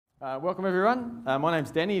Welcome everyone. My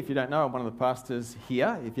name's Danny. If you don't know, I'm one of the pastors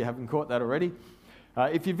here, if you haven't caught that already.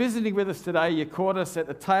 If you're visiting with us today, you caught us at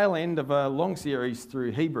the tail end of a long series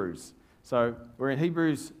through Hebrews. So we're in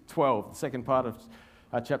Hebrews 12, the second part of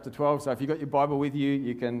chapter 12. So if you've got your Bible with you,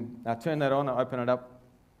 you can turn that on and open it up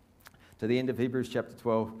to the end of Hebrews chapter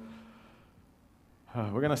 12.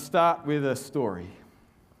 We're going to start with a story.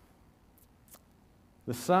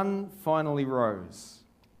 The sun finally rose,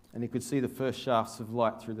 and he could see the first shafts of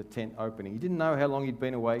light through the tent opening. He didn't know how long he'd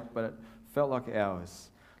been awake, but it felt like hours.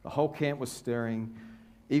 The whole camp was stirring.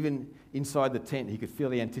 Even inside the tent, he could feel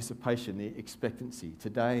the anticipation, the expectancy.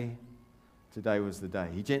 Today was the day.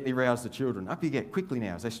 He gently roused the children. Up you get, quickly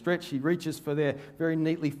now. As they stretch, he reaches for their very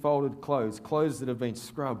neatly folded clothes that have been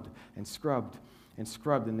scrubbed and scrubbed and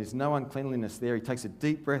scrubbed, and there's no uncleanliness there. He takes a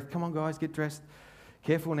deep breath. Come on, guys, get dressed.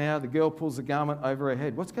 Careful now, the girl pulls the garment over her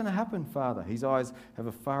head. What's going to happen, Father? His eyes have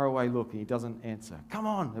a faraway look and he doesn't answer. Come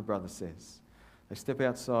on, her brother says. They step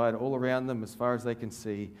outside. All around them, as far as they can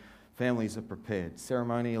see, families are prepared,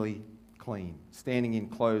 ceremonially clean, standing in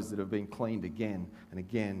clothes that have been cleaned again and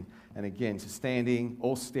again and again, so standing,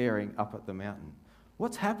 all staring up at the mountain.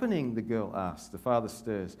 What's happening, the girl asks. The father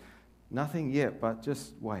stirs. Nothing yet, but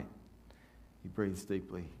just wait. He breathes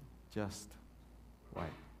deeply. Just wait.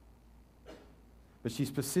 But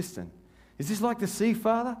she's persistent. Is this like the sea,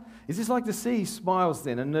 Father? Is this like the sea? He smiles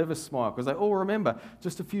then, a nervous smile, because they all remember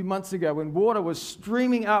just a few months ago when water was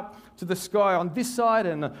streaming up to the sky on this side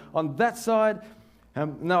and on that side.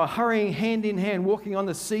 And they were hurrying hand in hand, walking on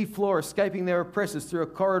the sea floor, escaping their oppressors through a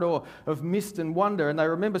corridor of mist and wonder. And they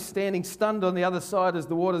remember standing stunned on the other side as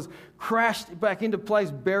the waters crashed back into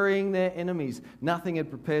place, burying their enemies. Nothing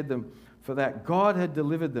had prepared them for that. God had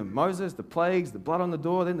delivered them. Moses, the plagues, the blood on the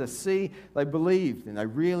door, then the sea. They believed, and they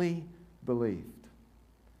really believed.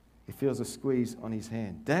 He feels a squeeze on his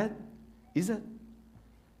hand. Dad, is it?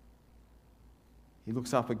 He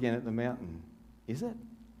looks up again at the mountain. Is it?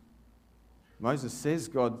 Moses says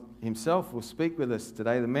God himself will speak with us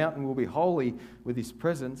today. The mountain will be holy with his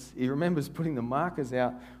presence. He remembers putting the markers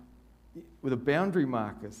out with the boundary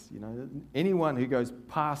markers. You know, anyone who goes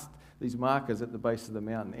past these markers at the base of the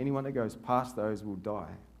mountain, anyone who goes past those will die.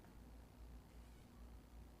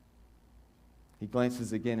 He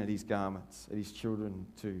glances again at his garments, at his children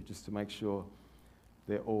too, just to make sure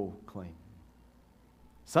they're all clean.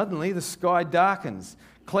 Suddenly, the sky darkens.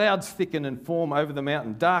 Clouds thicken and form over the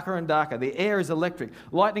mountain, darker and darker. The air is electric.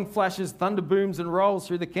 Lightning flashes, thunder booms and rolls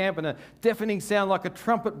through the camp, and a deafening sound like a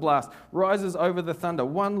trumpet blast rises over the thunder.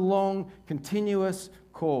 One long, continuous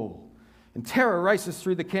call. And terror races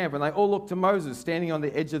through the camp, and they all look to Moses standing on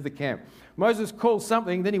the edge of the camp. Moses calls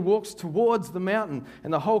something, then he walks towards the mountain,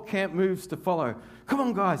 and the whole camp moves to follow. Come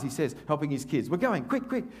on, guys, he says, helping his kids. We're going, quick,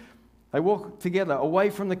 quick. They walk together away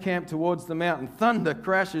from the camp towards the mountain. Thunder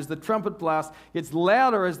crashes. The trumpet blast gets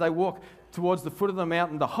louder as they walk towards the foot of the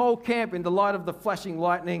mountain. The whole camp, in the light of the flashing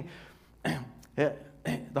lightning, the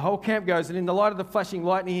whole camp goes, and in the light of the flashing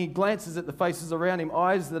lightning, he glances at the faces around him.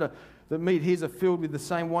 Eyes that meet his are filled with the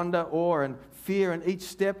same wonder, awe, and fear, and each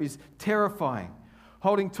step is terrifying.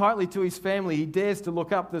 Holding tightly to his family, he dares to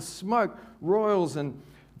look up. The smoke roils and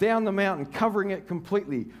down the mountain, covering it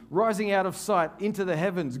completely, rising out of sight into the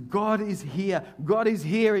heavens. God is here. God is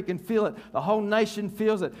here. He can feel it. The whole nation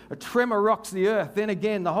feels it. A tremor rocks the earth. Then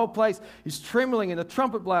again, the whole place is trembling, and the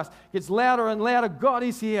trumpet blast gets louder and louder. God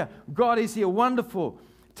is here. God is here. Wonderful.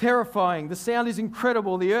 Terrifying. The sound is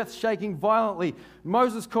incredible. The earth shaking violently.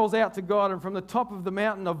 Moses calls out to God, and from the top of the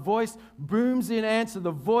mountain, a voice booms in answer, the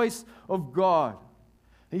voice of God.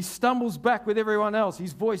 He stumbles back with everyone else.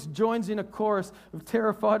 His voice joins in a chorus of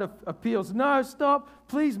terrified appeals. No, stop.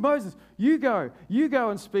 Please, Moses, you go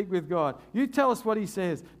and speak with God. You tell us what he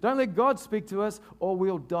says. Don't let God speak to us or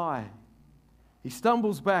we'll die. He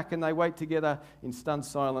stumbles back and they wait together in stunned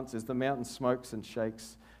silence as the mountain smokes and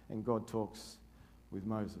shakes and God talks with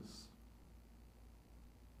Moses.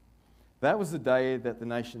 That was the day that the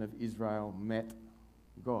nation of Israel met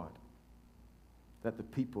God. That the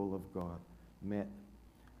people of God met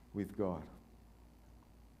with God.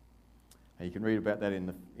 And you can read about that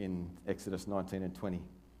in Exodus 19 and 20.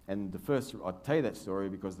 And I'll tell you that story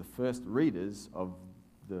because the first readers of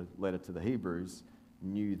the letter to the Hebrews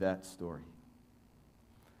knew that story.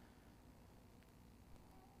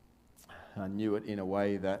 I knew it in a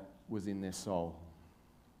way that was in their soul.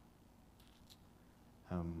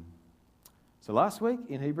 So last week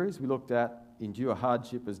in Hebrews, we looked at endure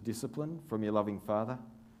hardship as discipline from your loving Father.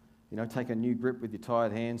 You know, take a new grip with your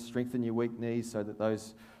tired hands, strengthen your weak knees so that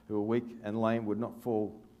those who are weak and lame would not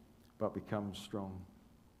fall but become strong.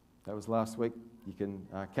 That was last week. You can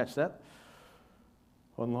catch that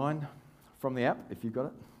online from the app if you've got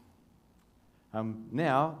it.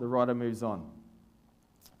 Now, the writer moves on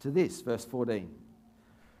to this, verse 14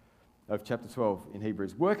 of chapter 12 in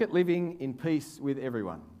Hebrews. Work at living in peace with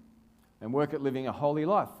everyone, and work at living a holy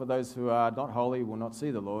life, for those who are not holy will not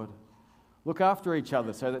see the Lord. Look after each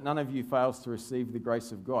other so that none of you fails to receive the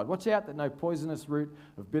grace of God. Watch out that no poisonous root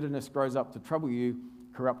of bitterness grows up to trouble you,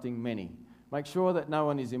 corrupting many. Make sure that no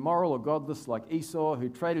one is immoral or godless like Esau, who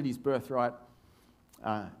traded his birthright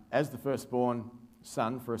as the firstborn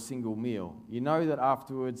son for a single meal. You know that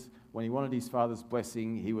afterwards, when he wanted his father's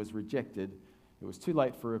blessing, he was rejected. It was too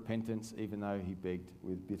late for repentance, even though he begged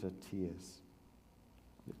with bitter tears.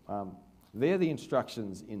 They're the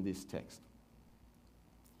instructions in this text.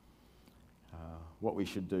 What we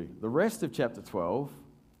should do. The rest of chapter 12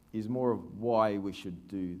 is more of why we should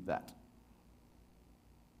do that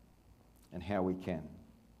and how we can.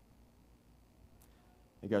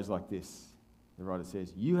 It goes like this. The writer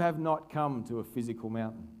says, "You have not come to a physical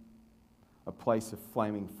mountain, a place of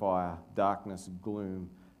flaming fire, darkness,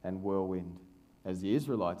 gloom, and whirlwind, as the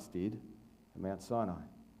Israelites did at Mount Sinai.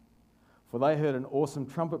 For they heard an awesome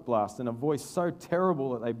trumpet blast and a voice so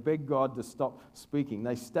terrible that they begged God to stop speaking.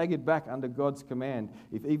 They staggered back under God's command.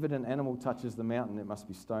 If even an animal touches the mountain, it must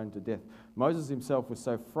be stoned to death. Moses himself was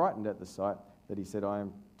so frightened at the sight that he said, I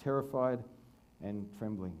am terrified and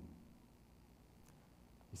trembling."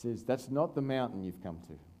 He says, that's not the mountain you've come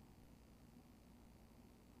to.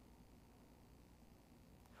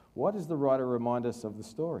 Why does the writer remind us of the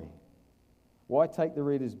story? Why take the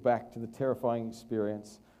readers back to the terrifying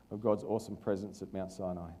experience of God's awesome presence at Mount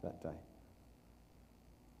Sinai that day?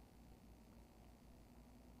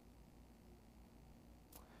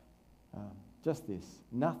 Just this.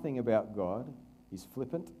 Nothing about God is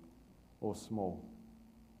flippant or small.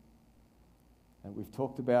 And we've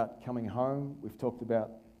talked about coming home. We've talked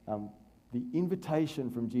about the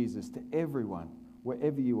invitation from Jesus to everyone,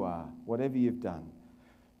 wherever you are, whatever you've done,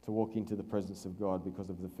 to walk into the presence of God because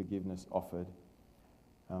of the forgiveness offered.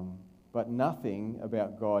 But nothing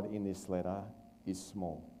about God in this letter is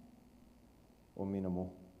small or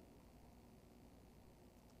minimal.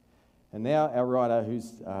 And now our writer,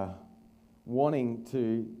 who's wanting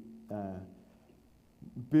to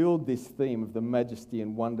build this theme of the majesty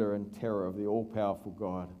and wonder and terror of the all-powerful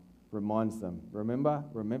God, reminds them,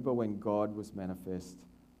 remember when God was manifest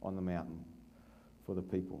on the mountain for the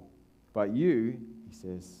people. But you, he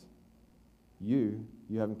says, you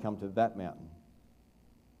haven't come to that mountain.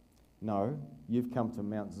 No, you've come to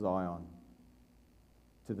Mount Zion,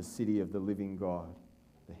 to the city of the living God,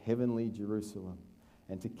 the heavenly Jerusalem,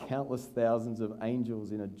 and to countless thousands of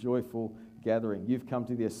angels in a joyful gathering. You've come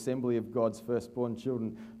to the assembly of God's firstborn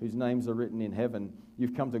children whose names are written in heaven.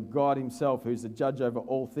 You've come to God himself, who's the judge over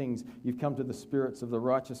all things. You've come to the spirits of the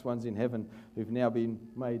righteous ones in heaven who've now been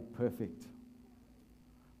made perfect.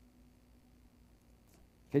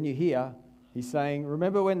 Can you hear? He's saying,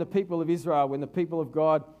 remember when the people of Israel, when the people of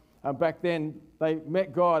God, back then, they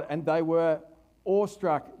met God and they were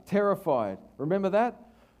awestruck, terrified. Remember that?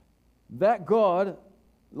 That God,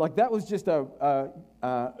 like that was just a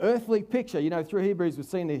earthly picture. You know, through Hebrews we've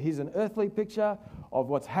seen that he's an earthly picture of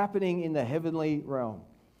what's happening in the heavenly realm.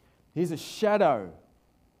 He's a shadow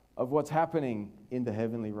of what's happening in the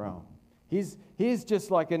heavenly realm. He's just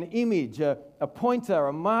like an image, a pointer,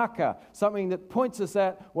 a marker, something that points us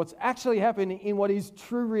at what's actually happening in what is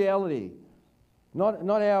true reality. Not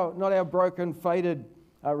our broken, faded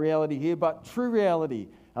reality here, but true reality,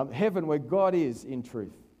 heaven where God is in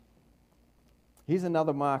truth. Here's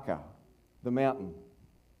another marker, the mountain.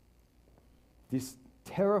 This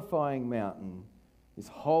terrifying mountain, this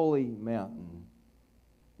holy mountain,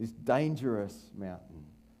 this dangerous mountain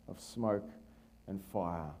of smoke and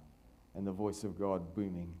fire and the voice of God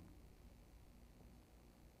booming.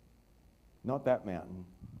 Not that mountain,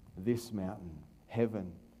 this mountain,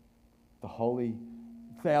 heaven, the holy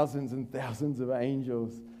thousands and thousands of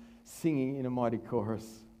angels singing in a mighty chorus.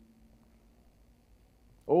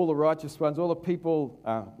 All the righteous ones, all the people,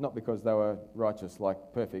 not because they were righteous like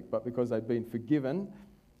perfect, but because they'd been forgiven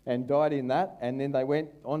and died in that, and then they went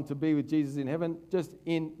on to be with Jesus in heaven, just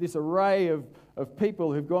in this array of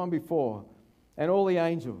people who've gone before, and all the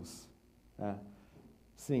angels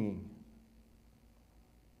singing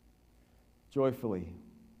joyfully.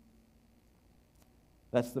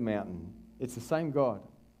 That's the mountain. It's the same God.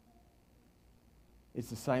 It's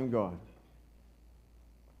the same God.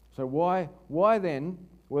 So why then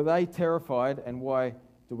were they terrified, and why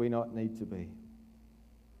do we not need to be?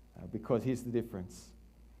 Because here's the difference.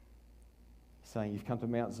 He's saying you've come to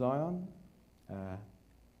Mount Zion.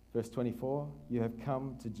 Verse 24, you have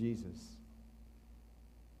come to Jesus,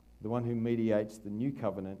 the one who mediates the new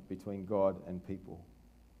covenant between God and people.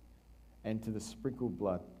 and to the sprinkled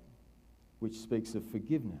blood, which speaks of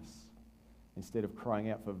forgiveness, instead of crying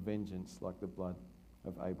out for vengeance like the blood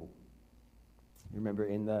of Abel. You remember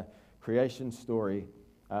in the creation story,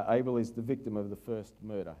 Abel is the victim of the first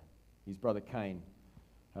murder. His brother Cain,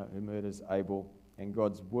 who murders Abel. And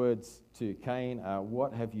God's words to Cain are,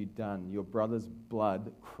 "What have you done? Your brother's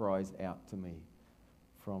blood cries out to me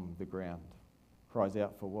from the ground." Cries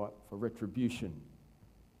out for what? For retribution.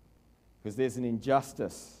 Because there's an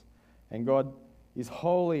injustice. And God is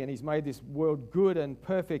holy and He's made this world good and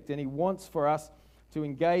perfect. And He wants for us to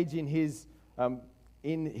engage in His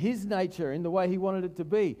nature, in the way He wanted it to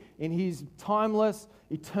be. In His timeless,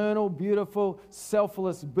 eternal, beautiful,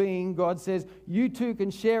 selfless being, God says, you too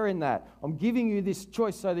can share in that. I'm giving you this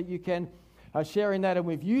choice so that you can share in that. And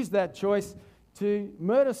we've used that choice to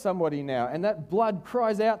murder somebody now. And that blood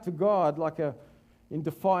cries out to God in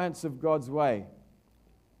defiance of God's way.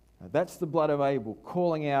 That's the blood of Abel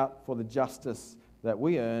calling out for the justice that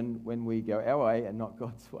we earn when we go our way and not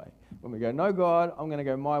God's way. When we go, no, God, I'm going to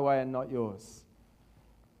go my way and not yours.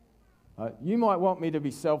 You might want me to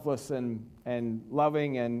be selfless and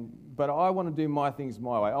loving, but I want to do my things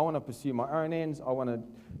my way. I want to pursue my own ends. I want to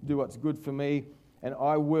do what's good for me. And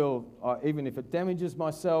I will, even if it damages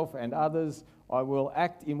myself and others, I will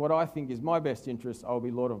act in what I think is my best interest. I will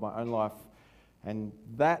be Lord of my own life. And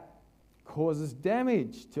that causes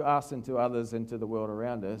damage to us and to others and to the world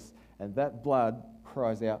around us. And that blood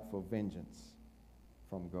cries out for vengeance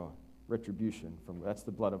from God. Retribution that's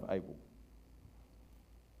the blood of Abel.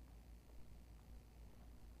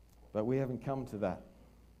 But we haven't come to that.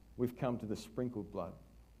 We've come to the sprinkled blood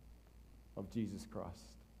of Jesus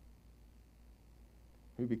Christ,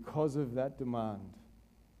 who, because of that demand,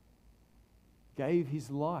 gave His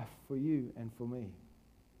life for you and for me.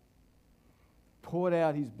 Poured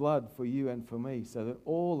out His blood for you and for me so that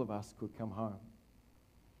all of us could come home.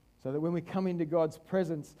 So that when we come into God's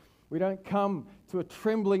presence, we don't come to a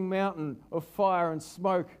trembling mountain of fire and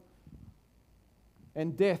smoke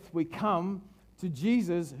and death. We come to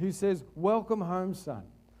Jesus, who says, "Welcome home, son.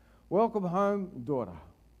 Welcome home, daughter.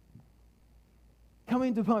 Come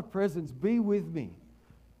into my presence. Be with me."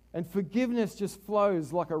 And forgiveness just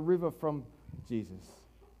flows like a river from Jesus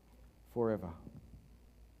forever.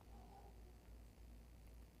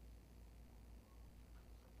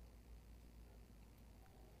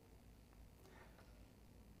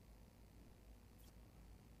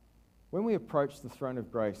 When we approach the throne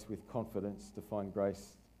of grace with confidence to find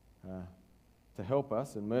grace to help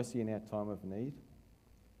us and mercy in our time of need,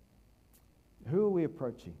 who are we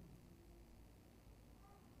approaching?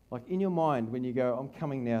 Like in your mind, when you go, "I'm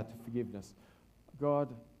coming now to forgiveness,"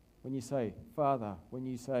 God, when you say Father, when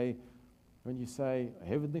you say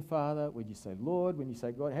Heavenly Father, when you say Lord, when you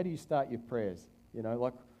say God, how do you start your prayers?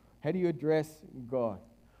 How do you address God?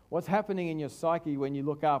 What's happening in your psyche when you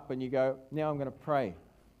look up and you go, "Now I'm going to pray.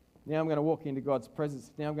 Now I'm going to walk into God's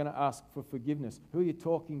presence. Now I'm going to ask for forgiveness"? Who are you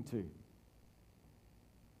talking to?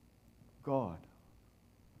 God.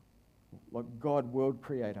 Like God, world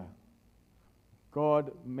creator.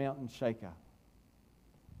 God, mountain shaker.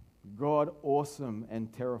 God, awesome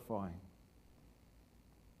and terrifying.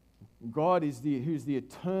 God is who's the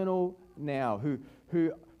eternal now,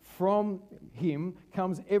 who from Him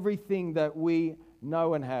comes everything that we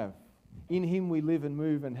know and have. In Him we live and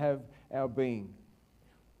move and have our being.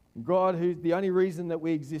 God, who the only reason that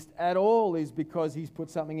we exist at all is because He's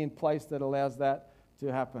put something in place that allows that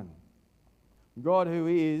to happen. God, who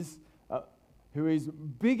is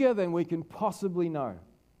bigger than we can possibly know,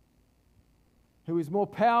 who is more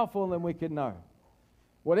powerful than we can know.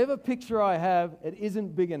 Whatever picture I have, it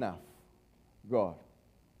isn't big enough. God.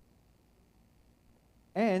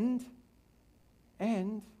 And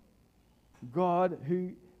God,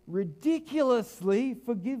 who ridiculously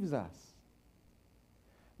forgives us.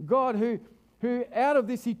 God, who out of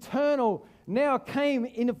this eternal now came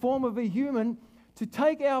in the form of a human to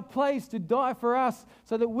take our place, to die for us,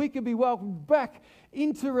 so that we could be welcomed back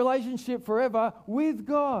into relationship forever with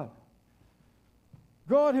God.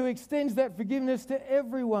 God, who extends that forgiveness to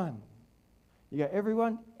everyone. You go,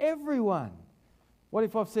 everyone? Everyone. What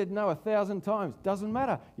if I've said no 1,000 times? Doesn't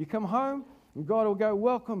matter. You come home and God will go,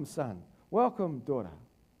 "Welcome, son. Welcome, daughter."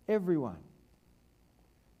 Everyone.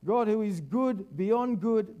 God, who is good, beyond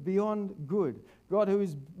good, beyond good. God, who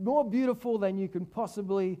is more beautiful than you can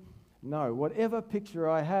possibly know. Whatever picture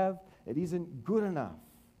I have, it isn't good enough.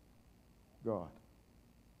 God.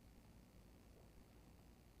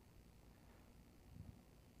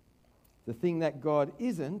 The thing that God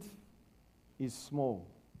isn't is small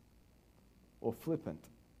or flippant.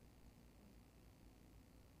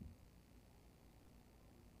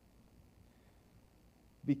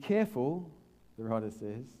 Be careful, the writer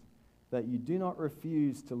says, that you do not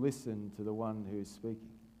refuse to listen to the one who is speaking.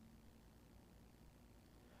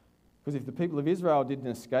 Because if the people of Israel didn't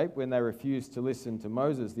escape when they refused to listen to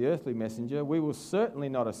Moses, the earthly messenger, we will certainly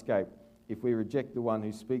not escape if we reject the one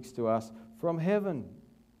who speaks to us from heaven.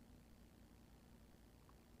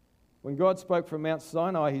 When God spoke from Mount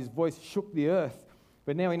Sinai, his voice shook the earth,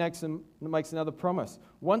 but now he makes another promise.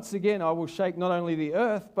 Once again, I will shake not only the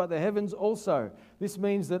earth, but the heavens also. This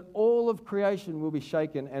means that all of creation will be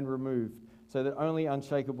shaken and removed, so that only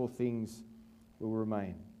unshakable things will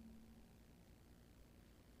remain.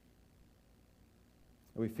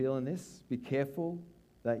 Are we feeling this? Be careful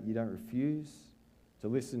that you don't refuse to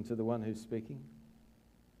listen to the one who's speaking.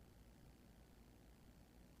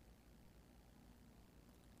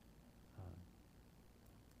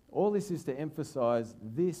 All this is to emphasize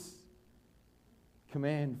this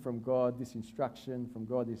command from God, this instruction from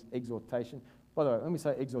God, this exhortation. By the way, let me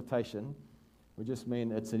say exhortation. We just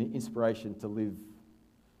mean it's an inspiration to live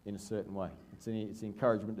in a certain way. It's an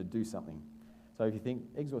encouragement to do something. So if you think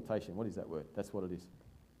exhortation, what is that word? That's what it is.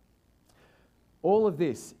 All of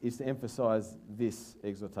this is to emphasize this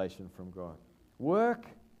exhortation from God. Work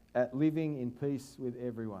at living in peace with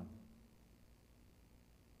everyone.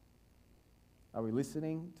 Are we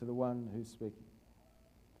listening to the one who's speaking?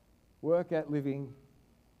 Work at living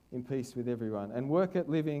in peace with everyone, and work at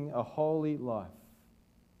living a holy life.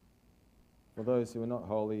 For those who are not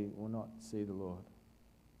holy will not see the Lord.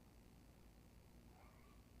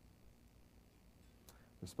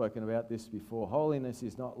 We've spoken about this before. Holiness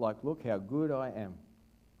is not like, look how good I am.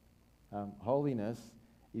 Holiness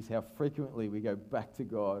is how frequently we go back to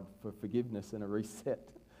God for forgiveness and a reset.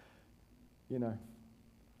 You know,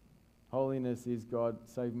 holiness is God,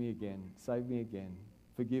 save me again,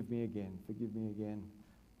 forgive me again, forgive me again.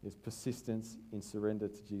 There's persistence in surrender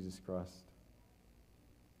to Jesus Christ.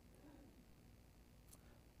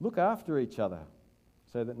 Look after each other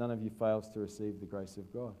so that none of you fails to receive the grace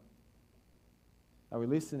of God. Are we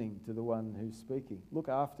listening to the one who's speaking? Look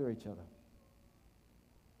after each other.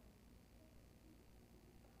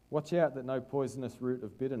 Watch out that no poisonous root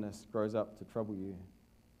of bitterness grows up to trouble you,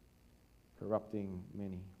 corrupting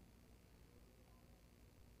many.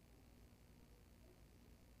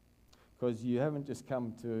 Because you haven't just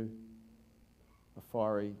come to a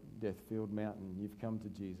fiery, death-filled mountain. You've come to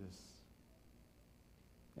Jesus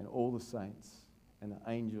and all the saints and the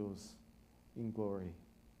angels in glory.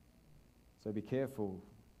 So be careful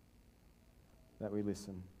that we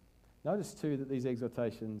listen. Notice too that these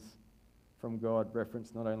exhortations from God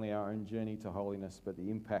reference not only our own journey to holiness, but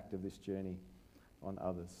the impact of this journey on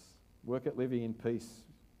others. Work at living in peace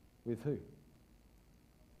with who?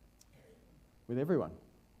 With everyone.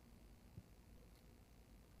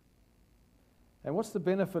 And what's the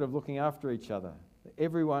benefit of looking after each other?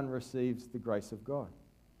 Everyone receives the grace of God.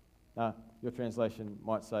 Your translation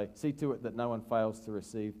might say, see to it that no one fails to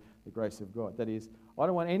receive the grace of God. That is, I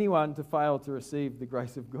don't want anyone to fail to receive the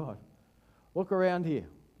grace of God. Look around here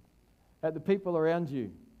at the people around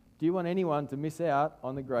you. Do you want anyone to miss out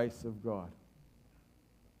on the grace of God?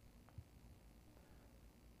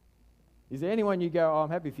 Is there anyone you go, I'm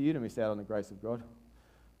happy for you to miss out on the grace of God?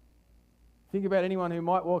 Think about anyone who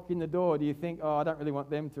might walk in the door. Do you think, I don't really want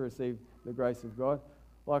them to receive the grace of God?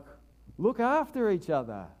 Like, look after each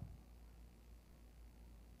other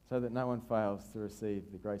so that no one fails to receive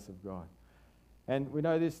the grace of God. And we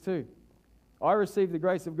know this too. I receive the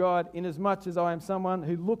grace of God inasmuch as I am someone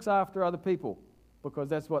who looks after other people, because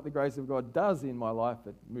that's what the grace of God does in my life.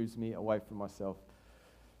 It moves me away from myself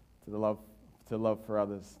to the love for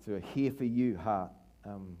others, to a here for you heart,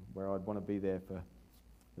 where I'd want to be there for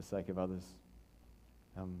the sake of others.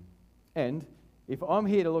 And if I'm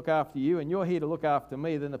here to look after you and you're here to look after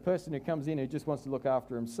me, then the person who comes in who just wants to look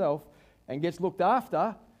after himself and gets looked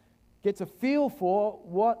after gets a feel for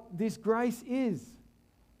what this grace is.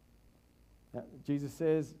 Now, Jesus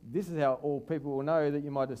says, this is how all people will know that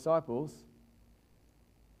you're my disciples.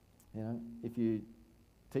 You know, if you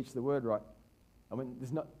teach the word right. I mean,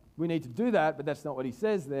 we need to do that, but that's not what he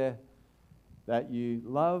says there. That you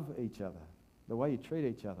love each other, the way you treat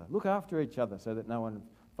each other. Look after each other so that no one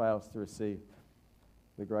fails to receive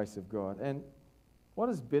the grace of God. And what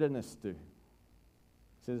does bitterness do?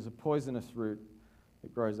 So there's a poisonous root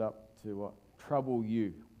that grows up to what? Trouble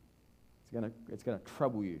you. It's going to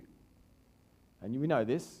trouble you. And we know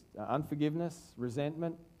this. Unforgiveness,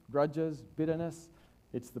 resentment, grudges, bitterness.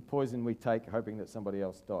 It's the poison we take hoping that somebody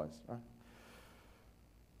else dies. Right?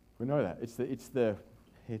 We know that. It's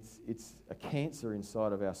a cancer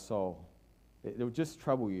inside of our soul. It'll just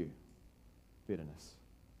trouble you. Bitterness.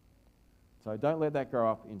 So don't let that grow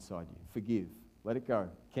up inside you. Forgive. Let it go.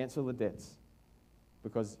 Cancel the debts.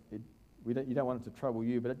 Because you don't want it to trouble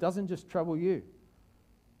you. But it doesn't just trouble you,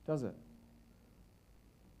 does it?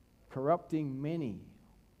 Corrupting many.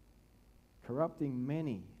 Corrupting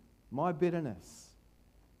many. My bitterness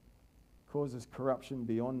causes corruption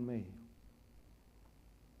beyond me.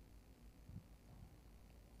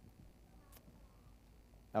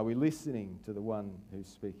 Are we listening to the one who's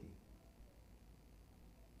speaking?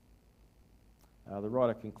 The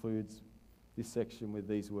writer concludes this section with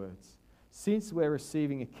these words. Since we're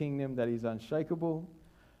receiving a kingdom that is unshakable,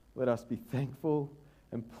 let us be thankful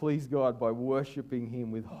and please God by worshipping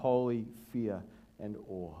him with holy fear and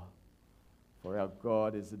awe. For our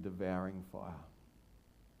God is a devouring fire.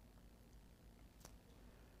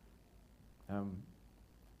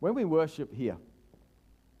 When we worship here,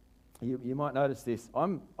 you might notice this.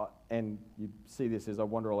 And you see this as I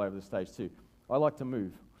wander all over the stage too. I like to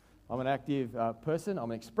move. I'm an active person.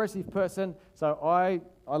 I'm an expressive person. So I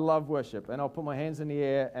love worship, and I'll put my hands in the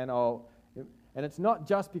air, and it's not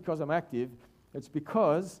just because I'm active. It's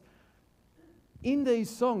because in these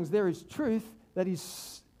songs there is truth that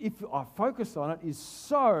is, if I focus on it, is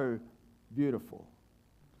so beautiful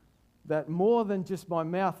that more than just my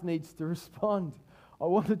mouth needs to respond. I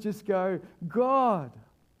want to just go, God.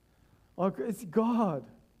 It's God.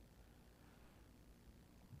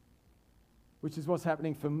 Which is what's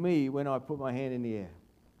happening for me when I put my hand in the air,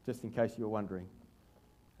 just in case you're wondering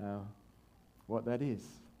what that is.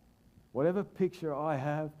 Whatever picture I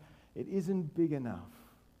have, it isn't big enough.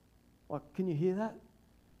 Can you hear that?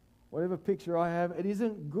 Whatever picture I have, it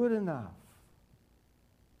isn't good enough.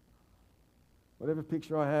 Whatever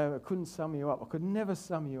picture I have, I couldn't sum you up. I could never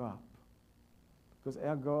sum you up. Because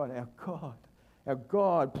our God,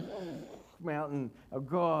 mountain, our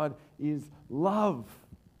God is love.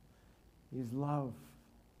 He is love.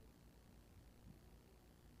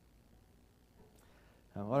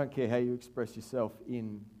 I don't care how you express yourself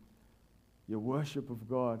in your worship of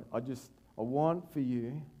God. I want for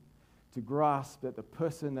you to grasp that the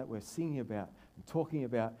person that we're singing about and talking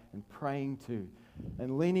about and praying to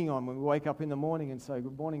and leaning on when we wake up in the morning and say,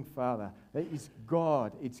 "Good morning, Father," that is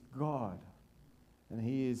God. It's God. And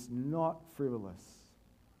he is not frivolous.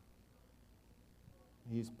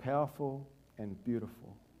 He is powerful and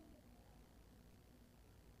beautiful.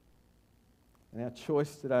 And our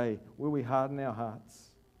choice today, will we harden our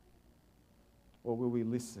hearts, or will we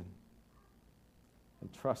listen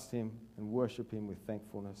and trust him and worship him with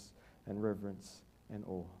thankfulness and reverence and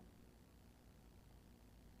awe?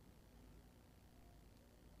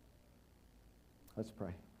 Let's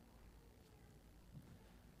pray.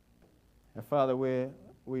 Our Father,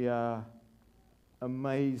 we are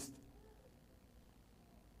amazed.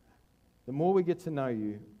 The more we get to know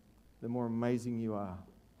you, the more amazing you are.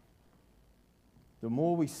 The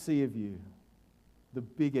more we see of you, the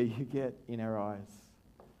bigger you get in our eyes.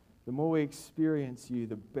 The more we experience you,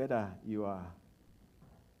 the better you are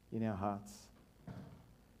in our hearts.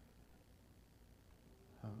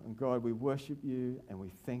 And God, we worship you and we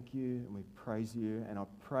thank you and we praise you. And I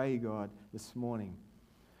pray, God, this morning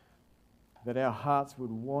that our hearts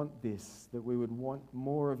would want this, that we would want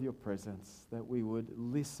more of your presence, that we would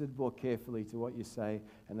listen more carefully to what you say,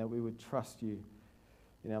 and that we would trust you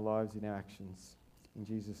in our lives, in our actions. In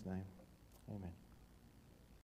Jesus' name, amen.